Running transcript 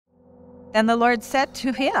Then the Lord said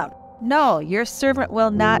to him, "No, your servant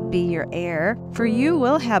will not be your heir, for you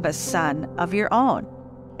will have a son of your own,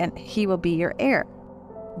 and he will be your heir."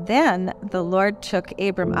 Then the Lord took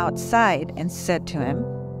Abram outside and said to him,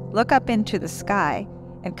 "Look up into the sky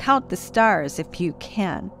and count the stars if you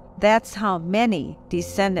can. That's how many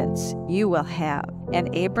descendants you will have."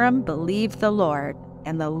 And Abram believed the Lord,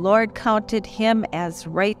 and the Lord counted him as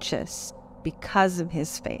righteous because of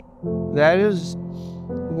his faith. That is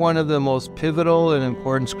one of the most pivotal and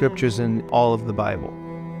important scriptures in all of the Bible.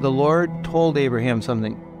 The Lord told Abraham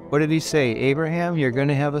something. What did he say? "Abraham, you're going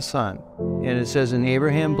to have a son." And it says, and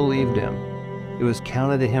Abraham believed him. It was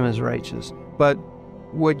counted to him as righteous. But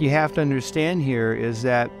what you have to understand here is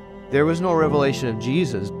that there was no revelation of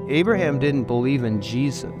Jesus. Abraham didn't believe in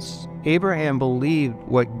Jesus. Abraham believed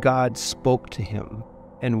what God spoke to him.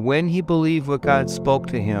 And when he believed what God spoke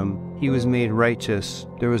to him, he was made righteous.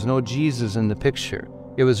 There was no Jesus in the picture.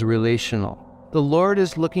 It was relational. The Lord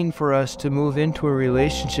is looking for us to move into a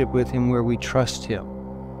relationship with him where we trust him.